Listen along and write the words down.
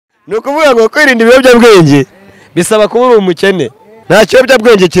nukuvuga ngo kwirinda ibiyobyabwenge bisaba kuba uri umukene nta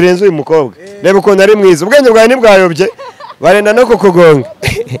kiyobyabwenge kirenze uyu mukobwa reba ukuntu ari mwiza ubwenge bwawe ntibwayobye barenda no kukugonga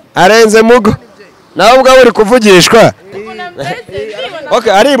arenze mugo nawe ubwawe uri kuvugishwa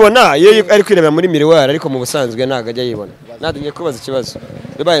okay aribona iyo ari kwirebera muri miriwari ariko mu busanzwe ntago ajya yibona ngiye kubaza ikibazo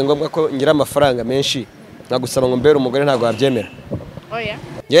bibaye ngombwa ko ngira amafaranga menshi nagusaba ngo mbere umugore ntago wabyemera oya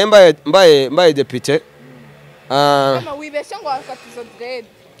ngiye mbaye depite kama wibeshe ngo wakatizo dread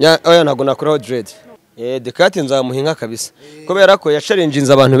oya ntago nakuraho dread Dekati nzamuhinka kabisa kubera ko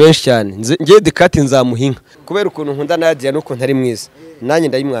yacarinjinze abantu benshi cyane ngiye Dekati nzamuhinka kubera ukuntu nkunda Nadia n'ukuntu ari mwiza nanjye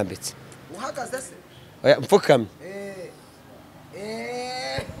ndayimwambitse uhagaze se oya mfukamye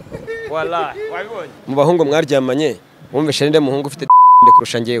wala wabibonye mu bahungu mwaryamanye wumvise ninde muhungu ufite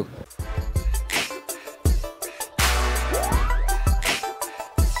kurusha ngewe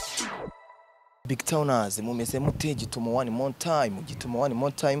BigTowners mumeze mute gituma one more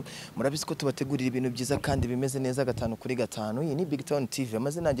time murabizi ko tubategurira ibintu byiza kandi bimeze neza 5 kuri 5 iyi ni BigTown TV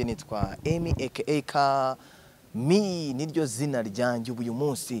amazina nanjye nitwa Amy aka niryo zina ryanjye uyu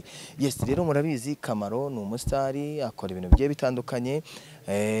munsi yes rero murabizi Kamaro ni umusitari akora ibintu bigiye bitandukanye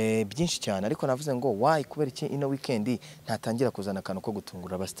byinshi cyane ariko navuze ngo why kubera iki ino weekend ntatangira kuzana akantu ko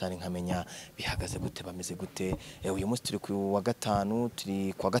gutungura abasitari nkamenya bihagaze gute bameze gute uyu munsi turi ku wa gatanu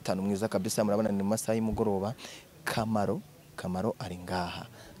turi kwa gatanu mwiza kabisa murabona ni masaha y'umugoroba Kamaro ari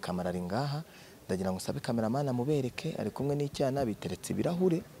ngaha ndagira ngo sabe cameraman amubereke ari kumwe n'icyana biteretse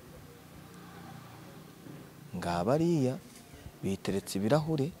ibirahure ngabariya biteretse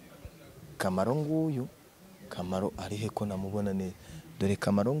ibirahure Kamaro nguyu Kamaro ari he ko namubona neza dore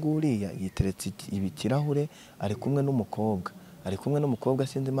Kamaro nguriya yiteretse ibikirahure ari kumwe n'umukobwa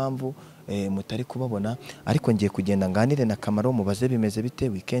sinzi impamvu mutari kubabona ariko ngiye kugenda nganire na Kamaro mubaze bimeze bite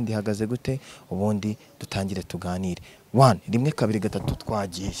weekend ihagaze gute ubundi dutangire tuganire 1 rimwe 2 3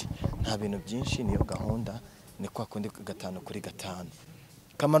 twagiye nta bintu byinshi niyo gahunda ni kwa kundi 5 kuri 5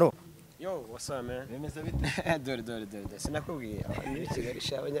 Kamaro Yo, what's up, man? bimeze bite dore sinakubwiye ni Kigali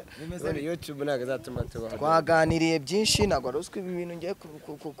shabanya bari YouTube naga zatuma tubaho twaganiriye byinshi nago aruswe ibi bintu ngiye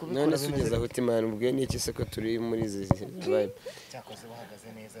kubikora none sugeza huti man ubwe ni iki se ko turi muri izi vibe cyakoze bahagaze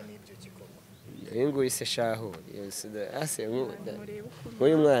neza n'ibyo gikorwa ingo ise shaho yose ase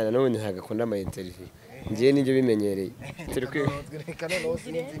nk'uyu mwana n'ubundi ntagakunda ama interview ngiye n'ibyo bimenyereye turi kwirekana no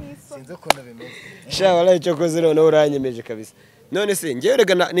sinzi ko bimeze sha wala icyo koze none uranyemeje kabisa none se ngiye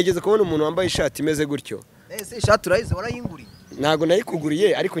rega nigeze kubona umuntu wambaye ishati imeze gutyo ese ishati urayize warayinguriye ntago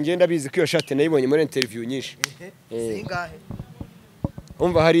nayikuguriye ariko ngiye ndabizi ko iyo shati nayibonye muri interview nyinshi singahe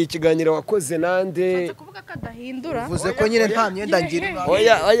umva hari ikiganiro wakoze nande kuvuga kadahindura uvuze ko nyine nta myenda ngira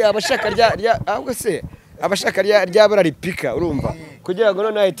oya abashaka ahubwo se abashaka ryabara ripika urumva kugira ngo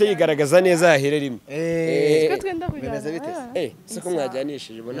none ahite yigaragaza neza yahire rimwe bimeze bite se ko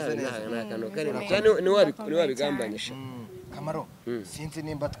mwajyanishije bo nta kantu kare cyane ni wabigambanyisha Kamaro sinzi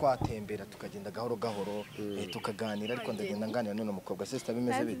nimba twatembera tukagenda gahoro tukaganira ariko ndagenda nganira none umukobwa sister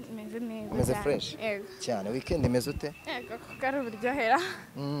bimeze bite bimeze fresh cyane weekend imeze ute kare buryohera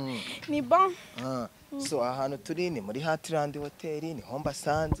ni bon so ahantu turi ni muri Heartland Hotel ni homba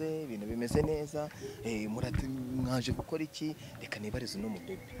sanze ibintu bimeze neza mwaje gukora iki reka nibarize no mu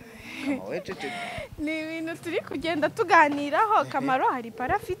bebe ni ibintu turi kugenda tuganiraho Kamaro hari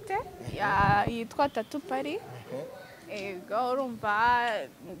parafite yitwa Tattoo Paris ego urumva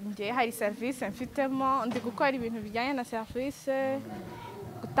ngiye hari service mfitemo ndi gukora ibintu bijyanye na service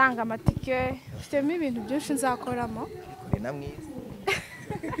gutanga amatike mfitemo ibintu byinshi nzakoramo kuri namwiza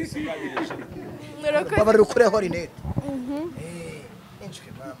baba rukure horinete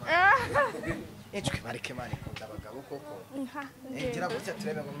Echwe marike mani kunda abagabo koko. Ngira gutya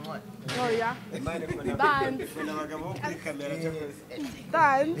turebe mu mwana. Oya. Bandi abagabo kuri kamera cyakoze.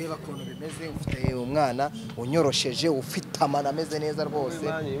 Bandi. Reba kuntu bimeze ufite umwana unyorosheje ufite amana ameze neza rwose.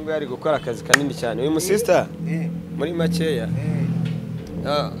 Ngo yari gukora akazi kanini cyane. Uyu musister muri makeya.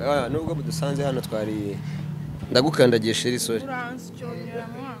 Nubwo budusanze hano twari ndagukandagisha Isoni.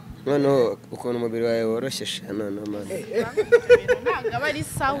 None ukuntu umubiri wawe woroshye none mane. Ntabwo ari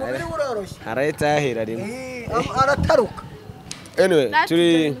sawa. Umubiri uroroshye. Arahita yahera rimwe. Arataruka. Anyway,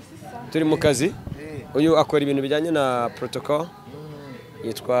 turi mu kazi. Uyu akora ibintu bijyanye na protocol.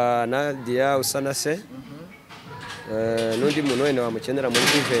 Yitwa Nadia Usanase. N'undi muntu wene wamukenera muri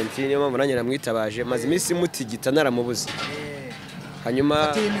event niyo mpamvu nanjye namwitabaje maze iminsi mutigita naramubuze.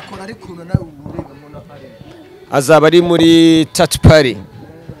 Hanyuma azaba ari muri Tattoo Paris.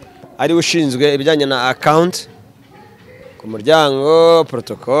 Ari ushinzwe ibijyanye na account ku muryango,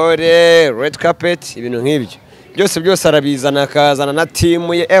 protocole, red carpet, ibintu nk'ibyo. Byose arabizana akazana na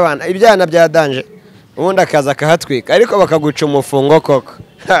team ye. Ebana ibyana bya danje. Ubundi akaza kahatwika ariko bakaguca umufungo koko.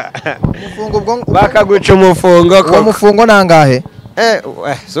 umufungo ubwo bakaguca umufungo ko uwo mufungo nangahe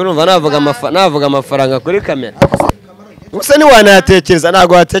so urumva navuga amafaranga kuri kamera gusa ni wanayatekereza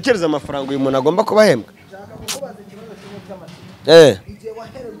ntago watekereza amafaranga uyu muntu agomba kubahembwa igihe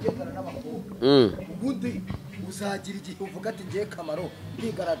waherewe ugendana n'abakobwa ubundi uzagira igihe uvuga ati ngiye Kamaro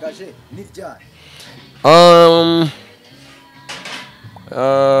ndigaragaje n'iryari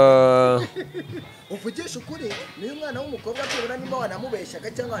uvugisha ukuri niyo umwana w'umukobwa tubona nimba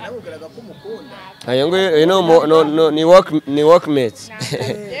wanamubeshyaga cyangwa wanamubwiraga ko umukunda ayo ngo ni workmates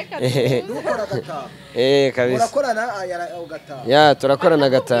nukora agataha kabisa urakorana ugataha ya turakorana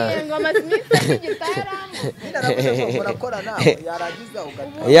agataha murakorana yarangiza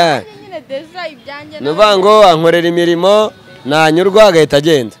ugataha ya nuvuga ngo ankorera imirimo nanyurwa agahita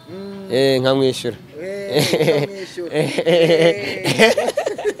agenda nkamwishyura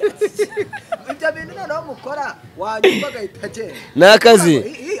ibyo bintu noneho mukora wanyurwa agahita agenda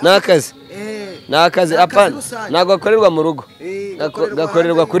ni akazi ntabwo gakorerwa mu rugo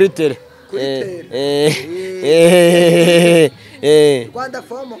gakorerwa kuri tere Rwanda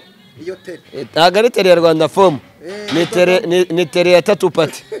fomo iyo tere ntabwo ari tere ya Rwanda fomo ni tere ya tatu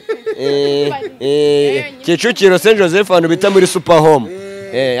pati Kicukiro St Joseph ahantu bita muri super home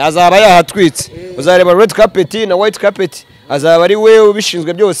azaba yahatwitse uzareba red carpet na white carpet azaba ari we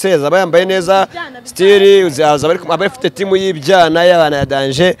ubishinzwe byose azaba yambaye neza stili azaba ari afite timu y'ibyana y'abana ya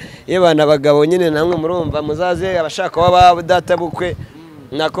danger y'abana bagabo nyine namwe murumva muzaze abashaka waba data bukwe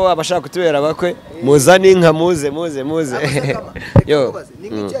nako abashaka kutubera abakwe muzane inka muze yo ni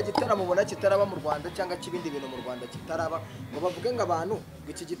nk'iki gitaramo ubona kitaraba mu Rwanda cyangwa kibindi bintu mu Rwanda kitaraba ngo bavuge ngo abantu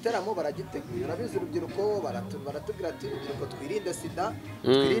iki gitaramo baragiteguye urabizi urubyiruko baratubwira ati urubyiruko twirinde sida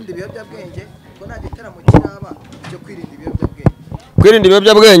twirinde ibiyobyabwenge ko nta gitaramo kiraba cyo kwirinda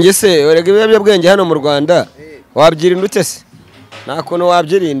ibiyobyabwenge se urega ibiyobyabwenge hano mu Rwanda wabyirinda ute se nta kuntu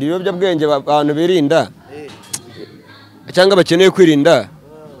wabyirinda ibiyobyabwenge abantu birinda cyangwa bakeneye kwirinda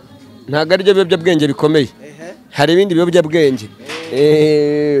ntabwo ari byo biyobyabwenge bikomeye hari ibindi biyobyabwenge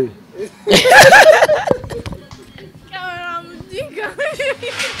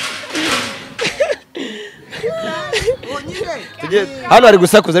hano hari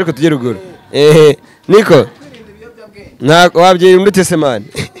gusakuza ariko tujye ruguru niko ntabwo wabyirinda ute se mani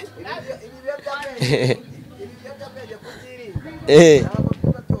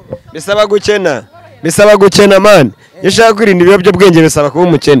bisaba gukena mani iyo ushaka kwirinda ibiyobyabwenge bisaba kuba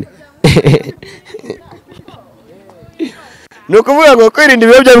umukene ni ukuvuga ngo kwirinda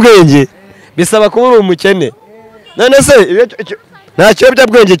ibiyobyabwenge bisaba kuba uri umukene none se nta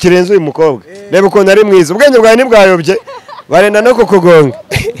kiyobyabwenge kirenze uyu mukobwa reba ukuntu ari mwiza ubwenge bwawe ntibwayobye barenda no kukugonga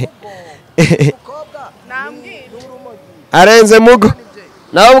arenze mugo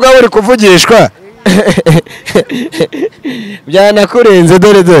nawe ubwawe uri kuvugishwa byanakurenze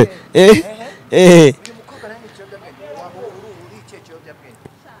dore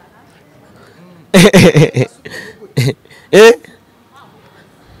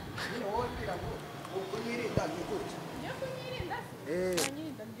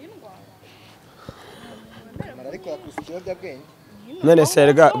none se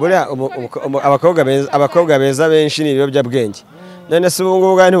rega buriya abakobwa beza benshi ni ibiyobyabwenge none se ubu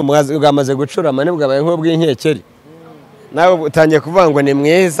ngubu bwamaze gucurama ntibwabaye nk'ubw'inkekeri nawe utangiye kuvuga ngo ni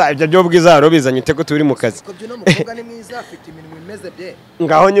mwiza ibyo by'ubwiza warubizanye ute ko turi mu kazi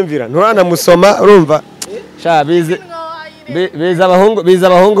ngaho nyumvira nturanamusoma urumva sha biza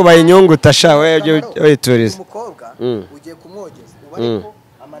abahungu bayinyunguta sha we wituriza umukobwa ugiye kumwogeza uba ariko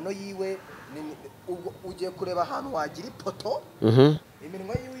amano yiwe ugiye kureba ahantu wagira ipoto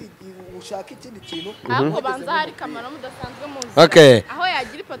iminwa yiwe ushaka ikindi kintu ahubwo banza hari Kamaro mudasanzwe muzi aho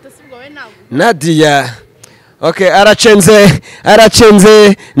yagira ipoto sibwo we ntabwo Nadia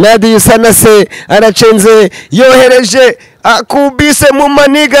aracenze Nadia sana se aracenze yohereje akubise mu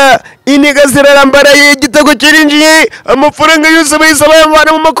maniga iniga zirarambaraye igitego kirinjiye amafaranga yose bayisaba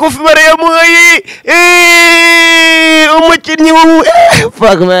y'abana mu makofi barayamuhaye umukinnyi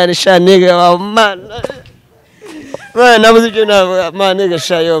fuck man shaniga wa man nabuze ibyo nigga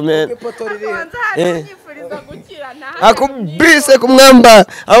shayo man akubise ku mwamba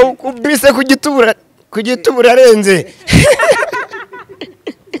akubise ku gitubura arenze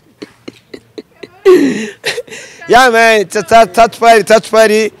yeah man touch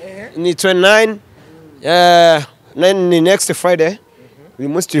party ni 29 ni next Friday we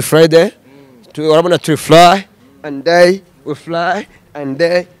must be Friday urabona to fly and day we fly and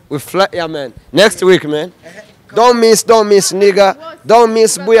day we fly yeah man next week man don't miss nigga don't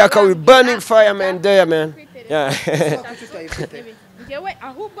miss Buyaka we burning fire man there man yeah ngewe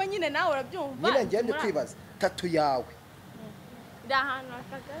ahubwo nyine nawe urabyumva nyine ngende kwibaza tatu yawe iri ahantu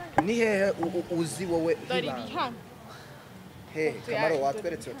hatagaragara. ni hehe uzi wowe Dore iri hano. he Kamaro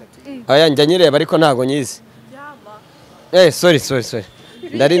watweretse batatu aya njya nyireba ariko ntago nyizi Yaba. sorry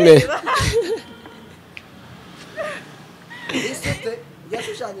ndarime isete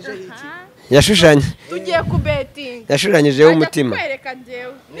yashushanyijeho iki yashushanye Tugiye kubetinga. yashushanyijeho umutima Kwereka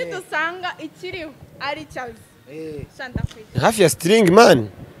njyewe. Nidusanga ikiriho ari cyazi. Shanda kwita. hafi ya string man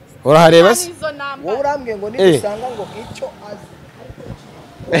urahareba se Izo namba. wowe urambwiye ngo nidusanga ngo icyo azi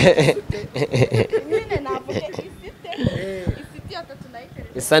Nyine navuge isite. Isite ya tatu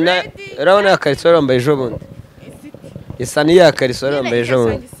nayiteretse. isana urabona yakariso wambaye ejo bundi isana ya kariso wambaye ejo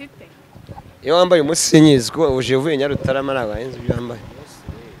bundi iyo wambaye umusinyizi ko uje uvuye Nyarutarama ntabwo ahenze ibyo wambaye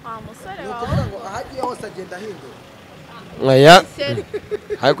Musore kuvuga ngo ahagiye hose agenda ahindura aya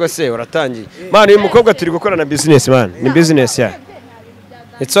ariko se uratangiye man uyu mukobwa turi gukorana business man ni business ya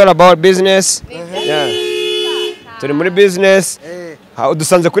it's all about business yeah turi muri business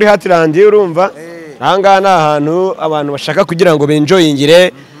dusanze kuri Heartland urumva ahangaha ni ahantu abantu bashaka kugira ngo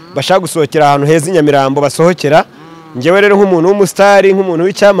benjoyingire bashaka gusohokera ahantu heza i Nyamirambo basohokera njyewe rero nk'umuntu w'umusitari nk'umuntu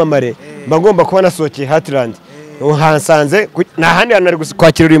w'icyamamare mba ngomba kuba nasohokeye Heartland uhasanze nta handi hantu ari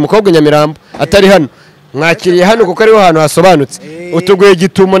kwakirira uyu mukobwa i Nyamirambo atari hano mwakiriye hano kuko ariho hantu hasobanutse utuguye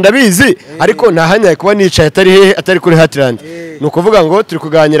gitumo ndabizi ariko nta hanya kuba nicaye atari hehe atari kuri Heartland ni ukuvuga ngo turi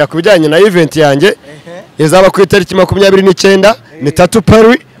kuganira ku bijyanye na event yanjye izaba ku itariki 29 ni Tattoo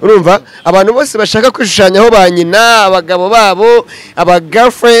Party urumva abantu bose bashaka kwishushanyaho ba nyina abagabo babo aba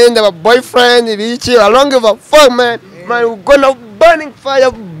girlfriend aba boyfriend biki along of a fuck man we gonna burning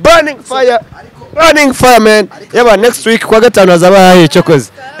fire man yaba next week kwa gatanu hazaba hahe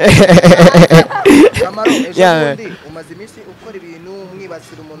cyokoze Kamaro ejo umaze iminsi ukora ibintu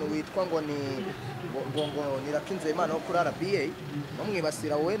mwibasira umuntu witwa ngo ni Nirakinzeyimana wo kuri RBA no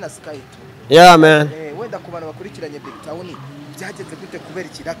mwibasira wowe na Skype yeah man wenda ku bantu bakurikiranye BigTown byagenze gute kubera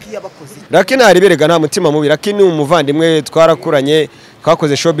iki Lucky yabakoze Lucky ntaribirega nta mutima mubi Lucky ni umuvandimwe twarakuranye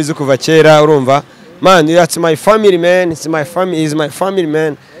twakoze showbiz kuva kera urumva man that's my family man it's my family is my family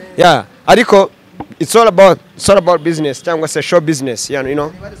man yeah ariko it's all about business cyangwa se show business you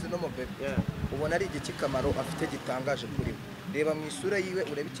know ubona ari igiki Kamaro afite gitangaje kuri reba mu isura yiwe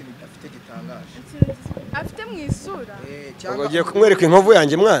urebe ikintu afite gitangaje afite mu isura cyangwa ugiye kumwereka inkovu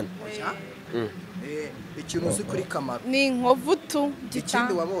yanjye mwana ikintu uzi kuri Kamaro ni inkovu tu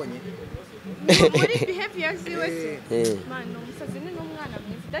ikindi wabonye muri behavior ziwe se man umusazi ni n'umwana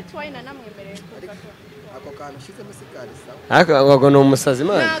mwiza that's why nanamwemereye kuza ako kantu ushizemo sikari sawa ariko ni umusazi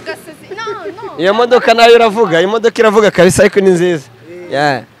man no iyo modoka nayo iravuga imodoka iravuga kabisa ariko ni nziza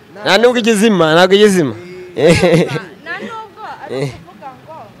yeah nta nubwo igizima ntabwo igizima nta nubwo ari kuvuga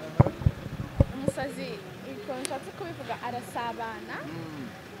ngo umusazi iko nshatse kubivuga arasabana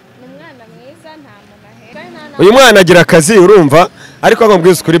ni umwana mwiza nta muntu ahera uyu mwana agira akazi urumva ariko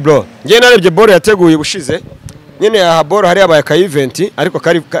akamubwiza kuri bro ngiye narebye ball yateguye ubushize nyine aha ball hari abaye aka event ariko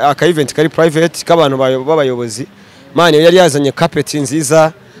aka event kari private k'abantu b'abayobozi man yari yazanye carpet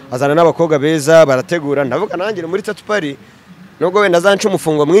nziza azana n'abakobwa beza barategura ndavuga nanjye muri Tattoo Party nubwo wenda azanca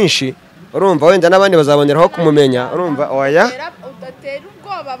umufungo mwinshi urumva wenda n'abandi bazaboneraho kumumenya urumva oya udatera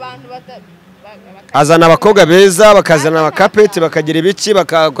ubwoba abantu azana abakobwa beza bakazana amakapeti bakagira ibiki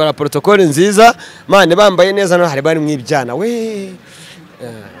bakakora protocole nziza mane bambaye neza no hari bari mwibyana we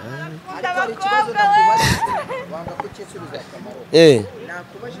abakobwa we wanga ko cyisubiza Kamaro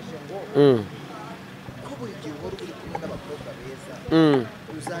nakubajije ngo ko buri gihe uhora uri kumwe n'abakobwa beza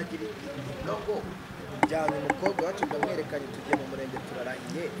uzagira ngo jyana umukobwa wacu ndamwerekanye tugiye mu murenge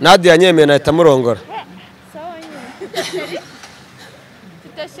turarahiye Nadia yanyemeye nahita murongora sawa nyine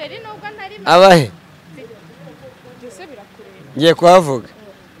mfite sheri nubwo ntari abahe byose birakureba ngiye kuhavuga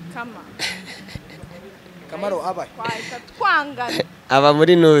Kamaro abahe twangana aba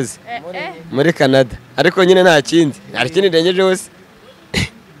muri nuzi muri Canada ariko nyine nta kindi hari ikindi ndengeje hose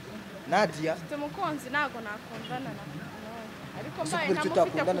Nadia mfite umukunzi ntago nakundana na ariko mbaye Kuki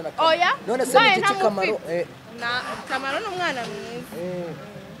utakundana na namufite oya none se n'iki Kamaro Kamaro ni umwana mwiza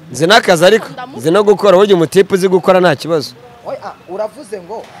nzi n'akazi ariko nzi no gukora burya umutipe uzi gukora nta kibazo oya uravuze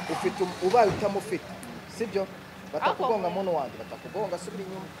ngo ufite ubaye utamufite sibyo batakugonga muntu wanjye batakugonga subira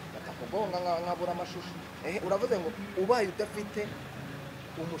inyuma batakugonga nkabura amashusho uravuze ngo ubaye udafite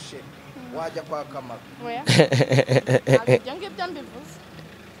umusheri wajya kwa Kamaro oya ibyo ngibyo mbivuze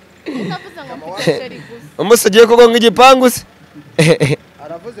ndavuze ngo mfite sheri gusa umunsi ugiye kugonga igipangu se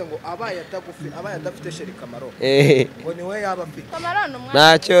aravuze ngo abaye adafite sheri Kamaro ngo ni we yaba afite Kamaro ni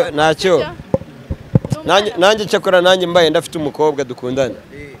umwana ntacyo nanjye cyakora nanjye mbaye ndafite umukobwa dukundana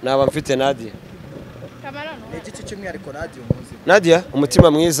naba mfite Nadia ni igiki cy'umwihariko Nadia umuzi Nadia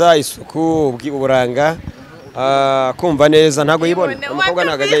umutima mwiza isuku uburanga kumva neza ntago yibona umukobwa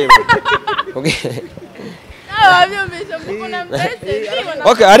ntago ajya yibona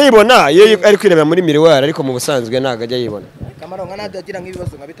okay aribona iyo ari kwirebera muri miroir ariko mu busanzwe ntago ajya yibona Kamaro nka nadagira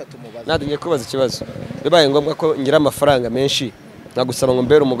nk'ibibazo nka bitatu mubaza nadinye kubaza ikibazo bibaye ngombwa ko ngira amafaranga menshi nagusaba ngo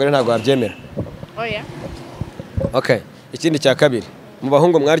mbere umugore ntago yabyemera oya okay ikindi cya kabiri mu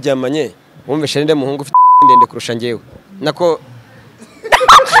bahungu mwaryamanye wumvishe ninde muhungu ufite ndende kurusha ngewe nako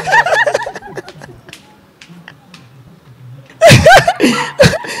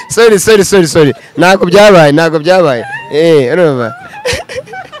sorry ntago byabaye urumva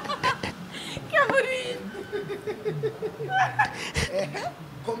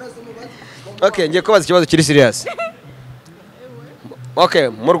okay ngiye kubaza ikibazo kiri serious okay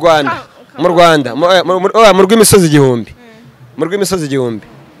mu Rwanda mu rw'imisozi igihumbi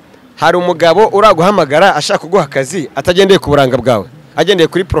hari umugabo uraguhamagara ashaka kuguha akazi atagendeye ku buranga bwawe agendeye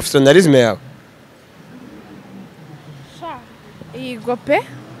kuri professionalism yawe Igo pe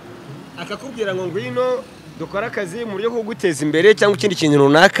akakubwira ngo ngwino dukora akazi mu buryo bwo guteza imbere cyangwa ikindi kintu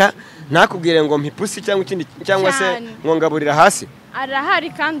runaka ntakubwire ngo mpipusi cyangwa ikindi cyangwa se ngo ngaburira hasi arahari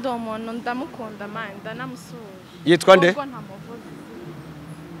kandi uwo muntu ndamukunda man ndanamusura yitwa nde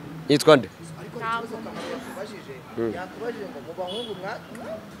yakubajije ngo mu bahungu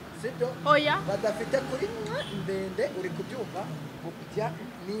sibyo oya badafite kuri ndende uri kubyumva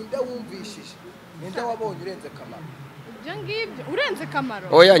ninde wumvishije ninde wabonye urenze Kamaro ibyo ngibyo urenze Kamaro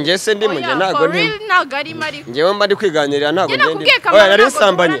oya ngiye se ndimo nge ntago ntago ari mari ngewe mba ndi kwiganirira ntago ngende oya nari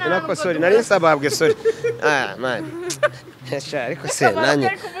nsambanye nako sorry nari nsababwe sorry man ariko se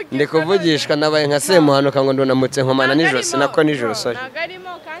nanye ndi kuvugishwa nabaye nka semuhanuka ngo ndonamutse nkomana nijoro sinako nijoro sorry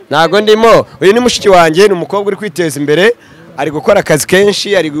ntago ndimo uyu ni mushiki wanjye ni umukobwa uri kwiteza imbere ari gukora akazi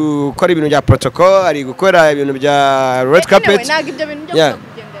kenshi ari gukora ibintu bya protocol ari gukora ibintu bya red carpet ntago ibyo bintu byo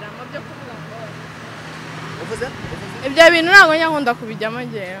kugenderamo byo kuvuga ngo ibyo bintu ntago nkunda kubijyamo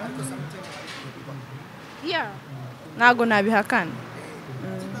ngewe ntago nabihakana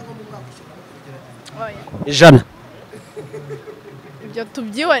ijana ibyo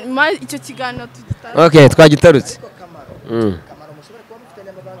tubyiwe icyo kiganiro tugitarutse okay twagitarutse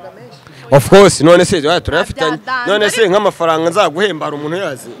of course none se turafitanye none se nk'amafaranga nzaguhemba hari umuntu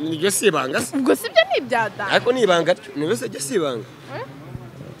yazi niryo sibanga se ubwo sibyo ni ibyada ariko ni ibanga ni wese ajya sibanga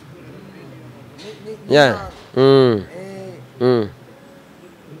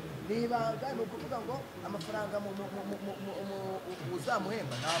ni ibanga ni ukuvuga ngo amafaranga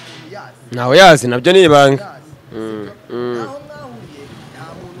uzamuhemba nta muntu yazi ntawe yazi nabyo ni ibanga naho mwahuriye nta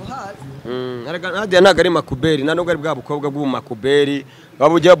muntu uhazi hadiya ntabwo ari makuberi nta nubwo ari bwa bukobwa bw'umakuberi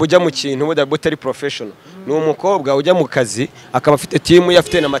waba ujya mu kintu butari professional ni umukobwa ujya mu kazi akaba afite timu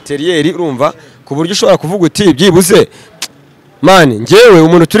afite na materiyeri urumva ku buryo ushobora kuvuga uti byibuze mani ngewe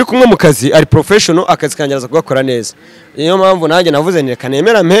umuntu turi kumwe mu kazi ari professional akazi kanjye kugakora neza niyo mpamvu nanjye navuze nti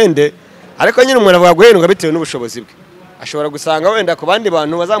kanemera mpende ariko nyine umuntu avuga guhendwa bitewe n'ubushobozi bwe ashobora gusanga wenda ku bandi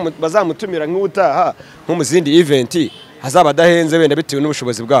bantu bazamutumira nk'ubutaha nko mu zindi event hazaba adahenze wenda bitewe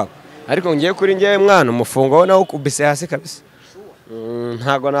n'ubushobozi bwabo ariko ngiye kuri ngewe mwana umufungo nawo kubise hasi kabisa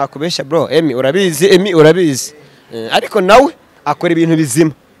ntago nakubeshya bro Emi urabizi ariko nawe akora ibintu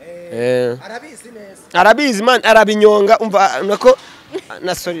bizima arabizi neza arabizi man arabinyonga umva nako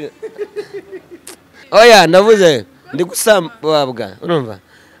na sorry oya navuze ndi gusambabwa urumva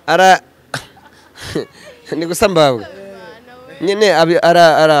ndi gusambabwa nyine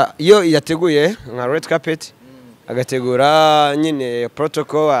yo yateguye nka red carpet agategura nyine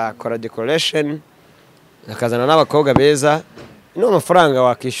protocol akora decoration akazana n'abakobwa beza no mafaranga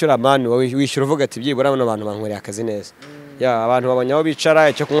wakishyura mani wishyura uvuga ati byibura bano bantu bankoreye akazi neza abantu babonye aho bicara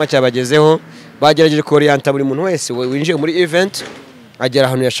icyo kunywa cyabagezeho bagerageje koriyanta buri muntu wese winjiye muri event agera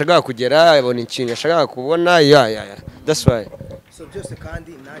ahantu yashakaga kugera abona ikintu yashakaga kubona that's why so byose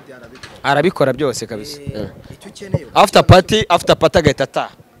kandi Nadia arabikora byose kabisa icyo ukeneye after party agahita ataha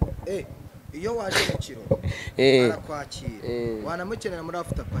iyo waje mu kirori arakwakira wanamukenera muri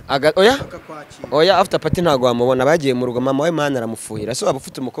after party oya after party ntago wamubona bagiye mu rugo mama we mana aramufuhira so waba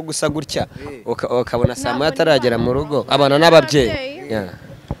ufite umukobwa usa gutya ukabona saa moya ataragera mu rugo abana n'ababyeyi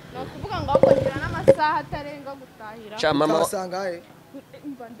no kuvuga ngo bakongera n'amasaha atarenga gutahira mama wasanga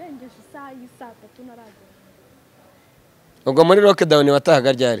mba ndengeje isaha y'isa 3 naragera ubwo muri lockdown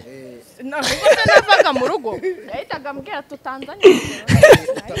watahaga ryari ntabwo navaga mu rugo yahitaga mbwira tutanzanye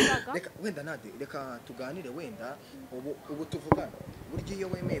wenda nade reka tuganire wenda ubu tuvugana buryo iyo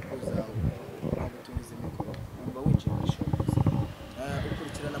wemeye kuza gutumiza mikoro umva winjirisha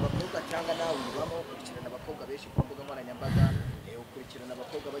ukurikirana abakobwa cyangwa nawe ubamo ukurikirana abakobwa benshi ku mbuga nkoranyambaga ukurikirana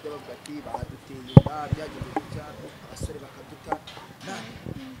abakobwa bajya bavuga ati baduteye byagiye gutya abasore bakaduta nade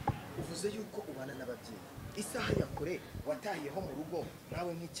uvuze yuko ubana n'ababyeyi isaha ya kure watahiyeho mu rugo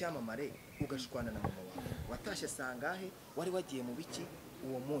nawe nk'icyamamare ugashwana na mama wawe watashye sangahe wari wagiye mu biki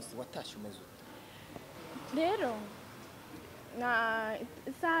uwo munsi watashye umeze ute rero na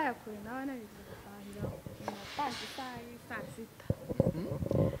isaha ya kure nawe nabizi gutahira natashye isaha saa sita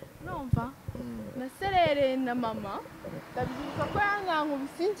numva naserereye na mama ndabyibuka ko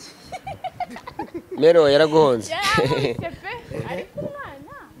yankankubise inki Mero yaraguhonze yarankubise pe ariko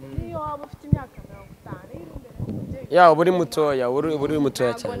umwana niyo waba ufite imyaka 50 iri imbere ya uri mutoya uri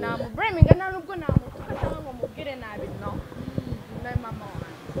mutoya cyane ntabwo namubraminga nta nubwo namutuka cyangwa ngo mubwire nabi no na mama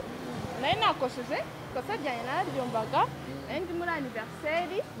wanjye nari nakosheje kosa ryanjye nararyumvaga nari ndi muri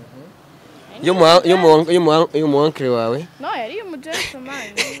anniversaire y'umuwankere wawe no yari umugentleman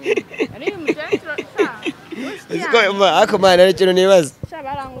yari umugentleman ako mana ari ikintu nibaza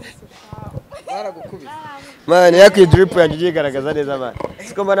barankubise baragukubise mana yakwiye drip yanjye igaragaza neza mana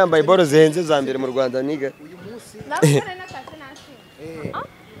siko mba nambaye boro zihenze za mbere mu Rwanda niga uyu munsi nabone nakase nasinze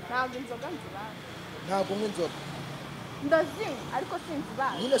ntabwo inzoga nzibaza ntabwo nk'inzoga ndazinywa ariko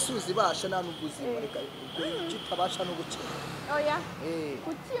sinzibaza nyine suzibasha nta nubwo uzimarika kitabasha no gukina oya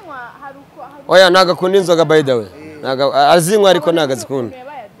kukinywa hari uko oya naga kundi inzoga by the way naga azinywa ariko naga zikunda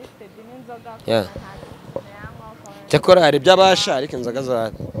yeah cyakora hari byabasha ariko inzoga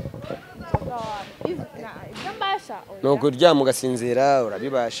zawe nuko uryama ugasinzira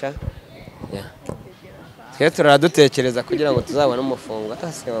urabibasha yeah twe turadutekereza kugira ngo tuzabone umufungo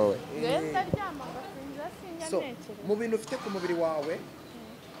ase wowe mu bintu ufite ku mubiri wawe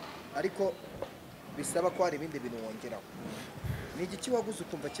ariko bisaba ko hari ibindi bintu wongeraho ni igiki waguze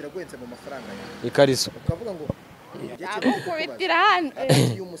ukumva kiragwenze mu mafaranga yawe ikariso ukavuga ngo kubitira hano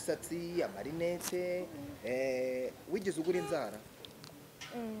y'umusatsi amarinete wigeze ugura inzara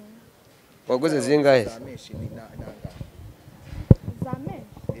waguze zingahe zamenshi ni nangahe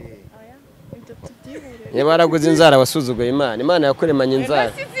niba waraguze inzara wasuzuguye Imana yakuremanye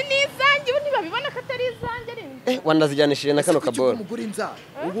inzara sizi n'izanjye ubu ntibabibona ko atari izanjye wanazijyanishije na kano kaboro ugura inzara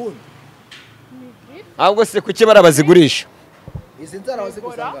ubundi ahubwo se kuki barabazigurisha izi nzara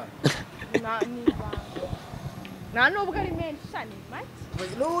wazigusanga nta nubwo ari menshi cyane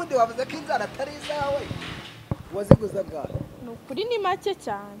make n'ubundi wavuze ko inzara atari izawe waziguzaga ni ukuri ni make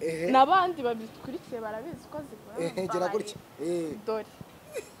cyane n'abandi babikurikiye barabizi ko zigura gera gutya dore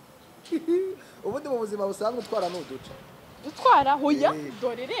ubundi mu buzima busanzwe utwara n'uduca dutwara hoya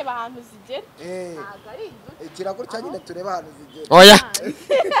dore reba ahantu zigera ntabwo ari iduca gira gutya nyine tureba ahantu zigera oya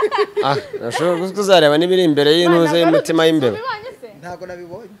nashobora kuzareba n'ibiri imbere y'intuze y'umutima y'imbere ntabwo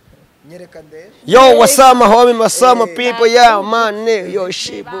nabibonye nyereka ndebe yo wasama homie masama people yeah man yo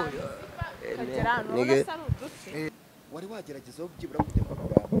shibu nige wari wageragezaho byibura kujya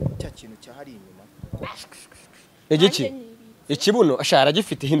kugura cya kintu cyahari inyuma igiki ikibuno ashara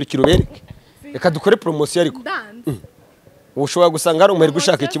gifite hindukira ubereke reka dukore promotion ariko ushobora gusanga ari umuherwe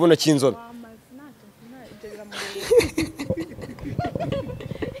ushaka ikibuno cy'inzobe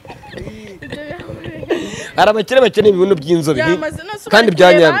arabakire bakeneye ibibuno by'inzobe kandi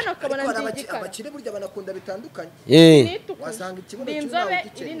byanyabyo abakire burya banakunda bitandukanye wasanga ikibuno inzobe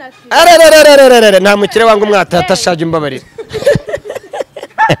iri na arararararara nta mukire wanga umwatata ashaje imbabarira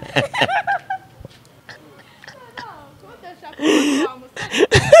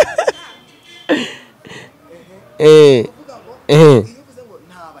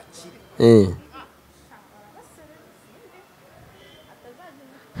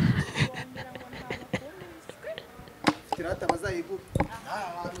tirata bazayigura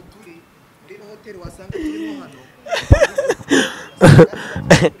ahantu turi muri hoteli wasanga turimo hano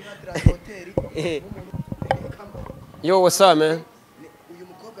yo what's up man uyu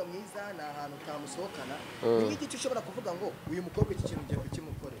mukobwa mwiza na ahantu tamusohokana ni iki ushobora kuvuga ngo uyu mukobwa iki kintu ngiye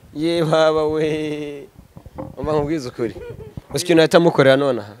kukimukorera ye baba we umva nkubwiza ukuri uzi ikintu nahita mukorera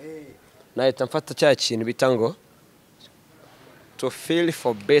nonaha nahita mfata cya kintu bita ngo to feel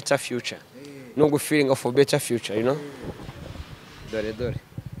for better future no go feeling for better future you know dore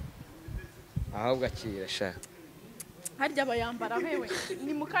ahubwo akira sha harya bayambara wewe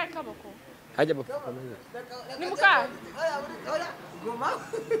ni mukaye kaboko hajya bapfuka ni mukaye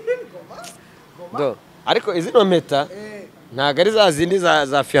do ariko izi no mpeta ntago ari za zindi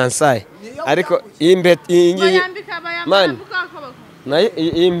za fiançailles ariko iyi mpeta iyi man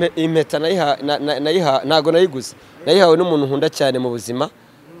iyi mpeta nayiha ntago nayiguze nayihawe n'umuntu nkunda cyane mu buzima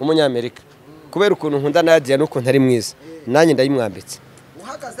w'umunyamerika kubera ukuntu nkunda Nadia n'ukuntu ari mwiza nanjye ndayimwambitse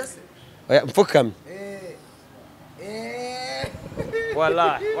uhagaze se oya mfukame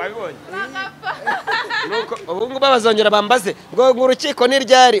wallahi wabibonye nuko ubu ngubu bazongera bambaze ngo urukiko ni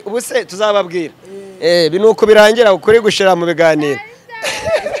ryari ubu se tuzababwira binuko birangira ukuri gushira mu biganiro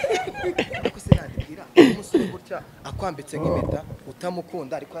akwambitse nk'impeta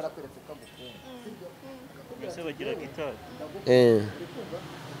utamukunda ariko yarakweretse ko agukunda ese bagira Giteye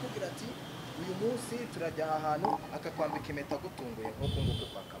akubwira ati uyu munsi turajya aha hantu akakwambika impeta agutunguye nk'uko nguko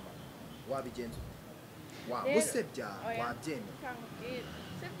kwa Kamaro wabigenza wagusebya wabyemera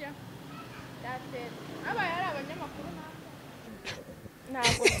sibyo yatera abaye ari abanyamakuru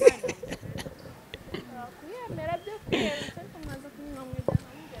ntabwo kuyemera byo kwiyereka ariko mwaza kunywa mwijyana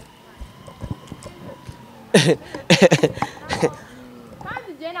kandi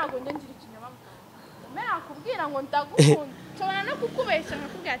igihe ntabwo njya ngira ikinyabupfura mbere nakubwira ngo ndagukunda nshobora no kukubeshya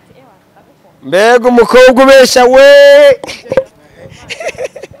nkakubwira ati ewa ndagukunda mbega umukobwa ubeshya we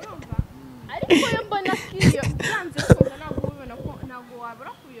ariko iyo mbona ko iyo byanze kumva ntabwo ubibona ko ntabwo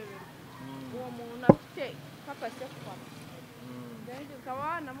wabura kuyoberwa uwo muntu afite kapasite yo kubamo ukaba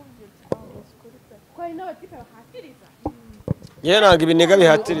wanamubwira uti kuri pe ko hari n'abatipe bahatiriza yewe ntabwo ibiniga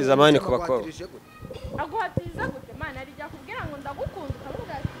bihatiriza amani ku bakobwa aguhatiriza gute mana ari jya kubwira ngo ndagukunda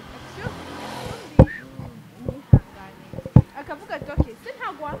ukavuga ati excuse me nihangane akavuga ati okay se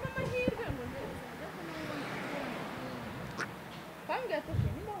ntabwo wampa amahirwe ngo kambwira ati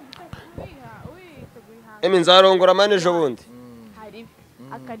okay niba emi nzarongora amani ejo bundi hari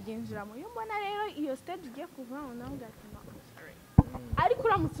akaryinjiramo iyo mbona rero iyo stage igiye kuvaho nawe ugatuma ariko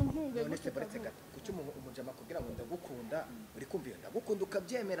uramutse umpunguye kuki umujama kugira ngo ndagukunda uri kumva ndagukunda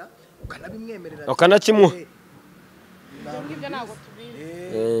ukabyemera ukanabimwemerera ukanakimuha ibyo ntabwo tubizi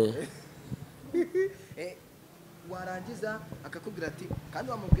warangiza akakubwira ati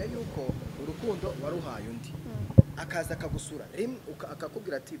kandi wamubwiye yuko urukundo waruhaye undi akaza akagusura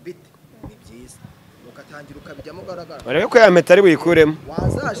akakubwira ati bite ni byiza ukatangira ukabijyamo ugaragara barebe ko yameta ari buyikuremo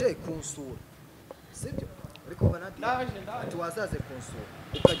wazaje kunsura sibyo ariko ati wazaze kunsura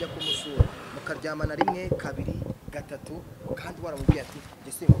ukajya kumusura mukaryamana rimwe kabiri gatatu kandi waramubwiye ati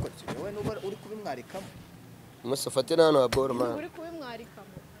njye sinkukora icyo wowe nuba uri kubimwarikamo umunsi ufate n'ahantu wa boro mani uri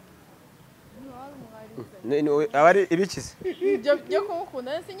kubimwarikamo aba ari ibikize ibyo byo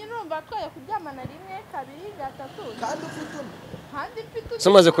kumukunda si nyine urumva twajya kuryamana rimwe kabiri gatatu kandi ufite undi so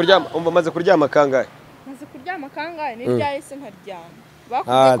umaze kuryama umva umaze kuryama kangahe maze kuryama kangahe n'ibyaye se nkaryama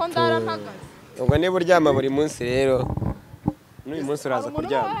bakubwiye ko ndara mpagaze ubwo niba uryama buri munsi rero n'uyu munsi uraza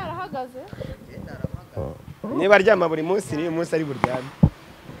kuryama umuntu yarahagaze niba aryama buri munsi n'uyu munsi ari buryame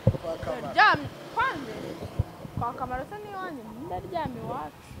ryamye kwande kwa Kamaro se niwanjye ndaryama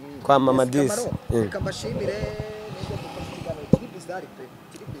iwacu kwa mama disi reka mbashimire nubwo dufashe ikiganiro kiri bizarre pe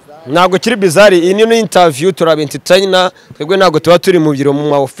kiri bizarre ntabwo kiri bizarre iyi ni interview turaba entertainer twebwe ntabwo tuba turi mu biro mu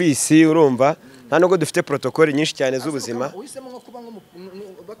ma office urumva nta nubwo dufite protocole nyinshi cyane z'ubuzima uhisemo nko kuba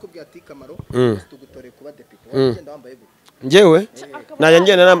bakubwiye ati Kamaro tugutoreye kuba depite wagenda wambaye gute njyewe najya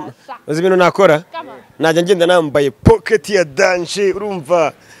ngenda uzi ibintu nakora najya ngenda nambaye pocket ya danger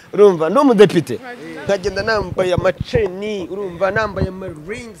urumva n'umudepite nkagenda nambaye amaceni urumva nambaye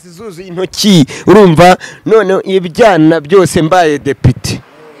amarings zuzuye intoki urumva none ibyana byose mbaye depite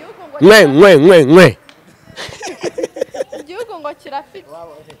mwe igihugu ngo kirafite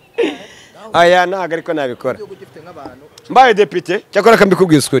aya ntabwo ariko nabikora mbaye depite cyakora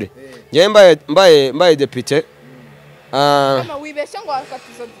kambikubwiza ukuri njyewe mbaye depite kama wibeshye ngo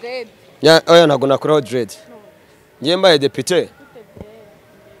wakatizo dread oya ntabwo nakuraho dread njyewe mbaye depite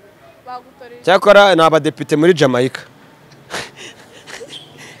cyakora ni abadepite muri Jamaica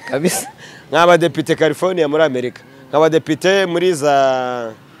kabisa nk'abadepite California muri Amerika nk'abadepite muri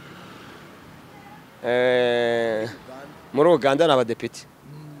za muri Uganda ni abadepite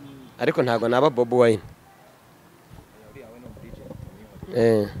ariko ntabwo naba Bob Wine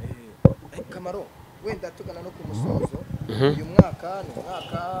Kamaro wenda tugana no ku musozo uyu mwaka ni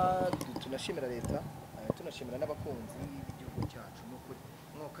umwaka tunashimira leta tunashimira n'abakunzi b'igihugu cyacu n'ukuri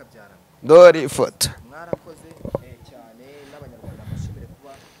mwuka byarana dore ifoto mwarakoze cyane n'abanyarwanda bashimire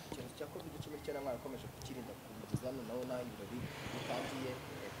kuba ikintu cya COVID-19 mwarakomeje kukirinda kugeza naho naho ibirori bitangiye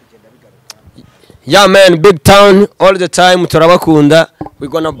kugenda bigaruka yeah man BigTown all the time turabakunda we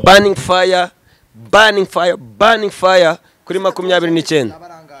gonna burning fire kuri 29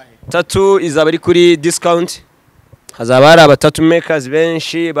 tatu izaba ari kuri discount hazaba hari abatatu makers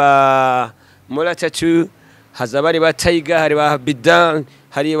benshi ba Mola Tattoo hazaba ari ba Tiger hari ba Bidan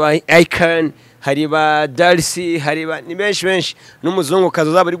hari ba Icon hari ba Darcy hari ba ni benshi n'umuzungu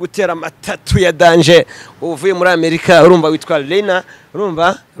kazo zaba ari gutera amatatu ya danger uvuye muri Amerika urumva witwa Lena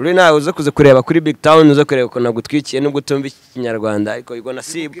uze kuze kureba kuri BigTown uze kureba ko nagutwikiye nubwo tumva ikinyarwanda ariko igona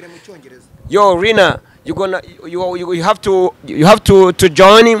sib yo Lena you have to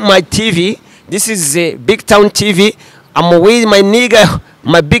join my TV. This is BigTown TV. I'm with my nigga,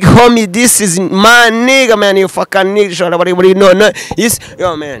 my big homie. This is my nigga, man. You fucking nigga. No. Yes,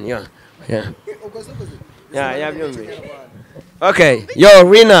 yo, man. Yeah. Yeah, okay, yo,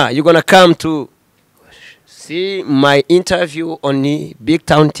 Rina, you're gonna come to see my interview on the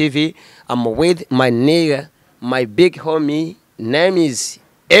BigTown TV. I'm with my nigga, my big homie. Name is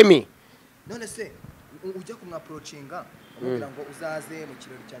Emi. none se ujya kumwaprochinga umubwira ngo uzaze mu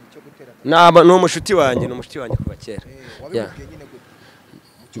kirori cyane cyo gutera Naba no mushuti wanjye kuva kera. wabibwiye nyine gute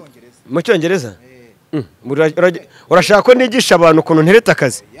Mu Cyongereza? Urashaka ko nigisha abantu ukuntu ntereta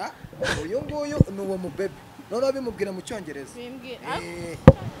akazi? uyu nguyu ni uwo mubebe none wabimubwira mu Cyongereza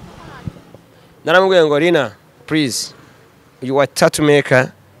Naramubwiye ngo Rina, please, you are tattoo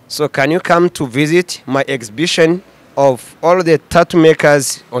maker, so can you come to visit my exhibition of all the tattoo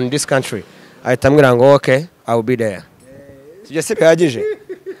makers on this country? Ahita ambwira ngo okay, I will be there. Sibyo se bihagije?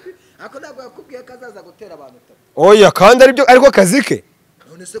 ako ntabwo yakubwiye ko azaza gutera abantu tattoo. Oya, kandi ariko kazi ke.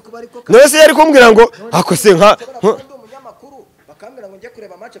 none se kuba ariko None se yari kumbwira ngo ako se nka umunyamakuru bakambwira ngo njye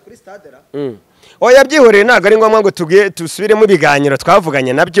kureba match kuri stade ra oya byihoreye ntabwo ari ngombwa ngo tusubiremo ibiganiro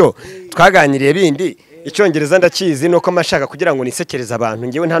twavuganye nabyo twaganiriye bindi Icyongereza ndakizi nuko amashaka kugira ngo nisekereze abantu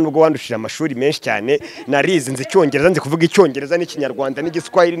ngewe nta nubwo wandushije amashuri menshi cyane narize nzi Icyongereza nzi kuvuga Icyongereza n'Ikinyarwanda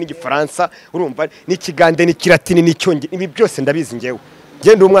n'Igiswahili n'Igifaransa urumva n'Ikigande n'Ikilatini n'Icyongereza ibi byose ndabizi ngewe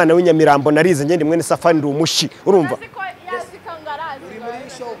ngende umwana w'inyamirambo narize ngende mwene safari ndi umushi urumva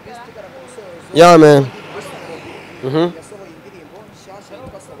yeah man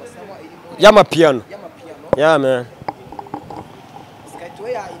Yamapiano yeah man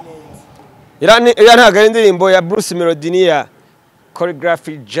Irani ntago ari indirimbo ya Bruce Melody ya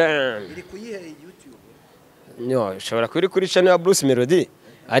Choreography Jam. iri kuyihe YouTube No, shobora kuri channel ya Bruce Melody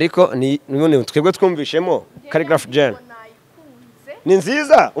ariko ni none twebwe twumvishemo Choreography Jam. Ni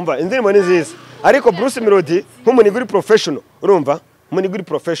nziza, umva indirimbo ni nziza. Ariko Bruce Melody nk'umuntu uri professional, urumva? Umuntu uri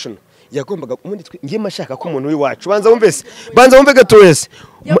professional. Yagombaga umundi ngiye mashaka ko umuntu wiwacu banza wumve gatoyese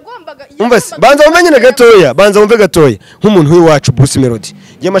banza wumve nyine gatoya nk'umuntu wiwacu Bruce Melody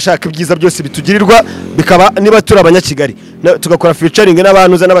ngiye mashaka ibyiza byose bitugirirwa bikaba niba turi abanyakigali tugakora featuring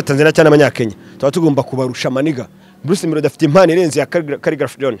n'abantu za n'abatanzania cyane abanyakenya tuba tugomba kubarusha maniga Bruce Melody afite impano irenze ya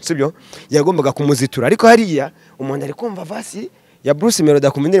Choreography John sibyo yagombaga kumuzitura ariko hariya umuntu ari kumva vasi ya Bruce Melody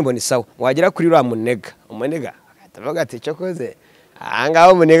akumva indirimbo ni sawa wagera kuri uriya umunega atavuga ati cyo koze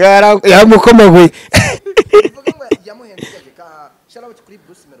Anga umunega yaramukomaguye.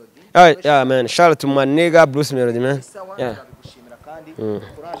 Yeah man, shout out to my nigga Bruce Melody man. Yeah.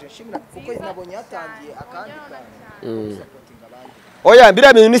 Oya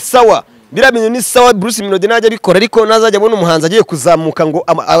biriya bintu ni sawa Bruce Melody najya bikora ariko nazajya abona umuhanzi agiye kuzamuka ngo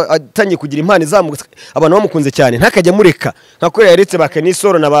atangiye kugira impano izamuka abantu bamukunze cyane ntakajya mureka nkako yaretse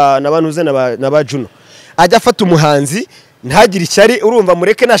bakanisoro n'abanuze n'aba Juno ajya afata umuhanzi ntagire icyari urumva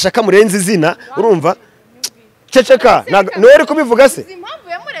mureke nashaka murenze izina urumva ceceka noye kubivuga se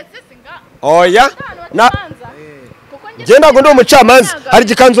oya je ndago ndo umucamanza hari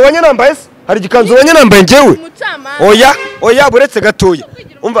gikanzu wanye nambaye ngewe oya buretse gatoya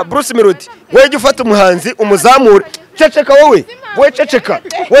umva Bruce Melody weje ufata umuhanzi umuzamure ceceka wowe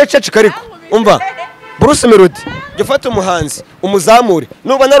ceceka ariko umva Bruce Melody gifata umuhanzi umuzamure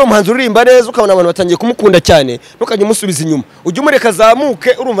nuba nari umuhanzi uririmba neza ukabona abantu batangiye kumukunda cyane ntukajye umusubiza inyuma ujye umureka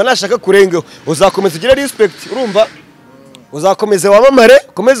zamuke urumva nashaka kurengeho uzakomeza ugira respect urumva uzakomeza wamamare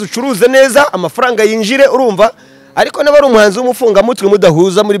komeza ucuruze neza amafaranga yinjire urumva ariko naba ari umuhanzi w'umufunga mutwe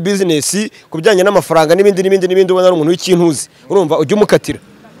mudahuza muri business kubijyanye n'amafaranga n'ibindi ubona ari umuntu w'ikintuzi urumva ujye umukatira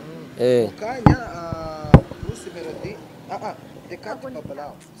kanya Bruce Melody dekati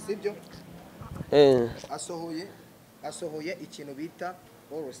babala sibyo asohoye ikintu bita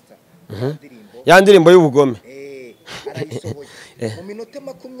All-Star ya ndirimbo y'ubugome arayisohoye mu minota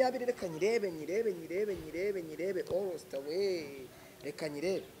 20 reka nyirebe All-Star we reka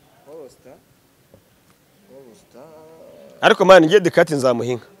nyirebe All-Star ariko man ngiye dekati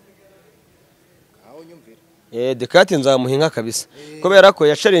nzamuhinga aho nyumvira dekati nzamuhinga kabisa kubera ko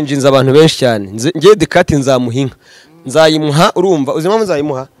yasharinjinze abantu benshi cyane ngiye dekati nzamuhinga nzayimuha urumva uzima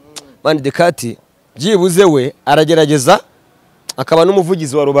nzayimuha man dekati byibuze we aragerageza akaba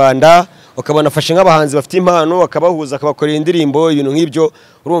n'umuvugizi wa rubanda ukabona afashe nk'abahanzi bafite impano akabahuza akabakorera indirimbo ibintu nk'ibyo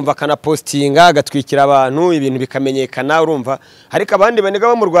urumva kana postinga agatwikira abantu ibintu bikamenyekana urumva ariko abandi banega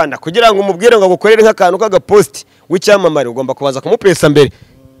bo mu Rwanda kugira ngo umubwire ngo agukorere nk'akantu k'agapost w'icyamamare ugomba kubanza kumupesa mbere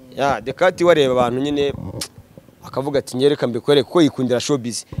ya dekati wareba abantu nyine akavuga ati nyereka mbikore kuko yikundira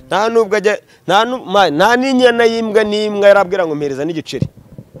showbiz nta nubwo ajya nta n'inyana y'imbwa n'imwe yarabwira ngo mpereza n'igiceri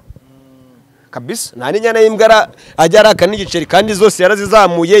kabisa nta n'inyana y'imbwa ajya araka n'igiceri kandi zose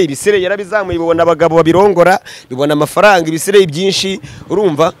yarazizamuye ibisire yarabizamuye bibona abagabo babirongora bibona amafaranga ibisire byinshi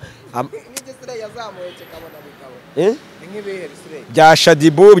urumva n'igisire yazamuye kikabona bikabo bya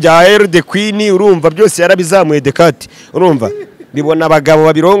Shadibu bya Air the Queen urumva byose yarabizamuye Dekati urumva bibona abagabo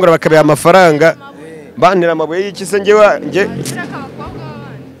babirongora bakabiha amafaranga bantira amabuye y'iki se nge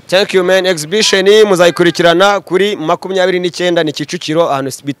Thank you man. Exhibition muzayikurikirana kuri 29 ni Kicukiro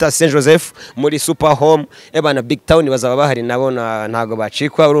ahantu bita Saint Joseph muri Super Home ebana BigTown bazaba bahari nabo ntago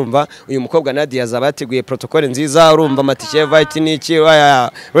bacikwa urumva uyu mukobwa Nadia azaba yateguye protocol nziza urumva matike white niki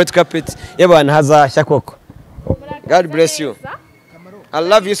red carpet ebana hazashya koko. God bless you. I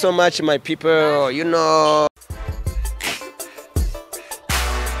love you so much my people, you know.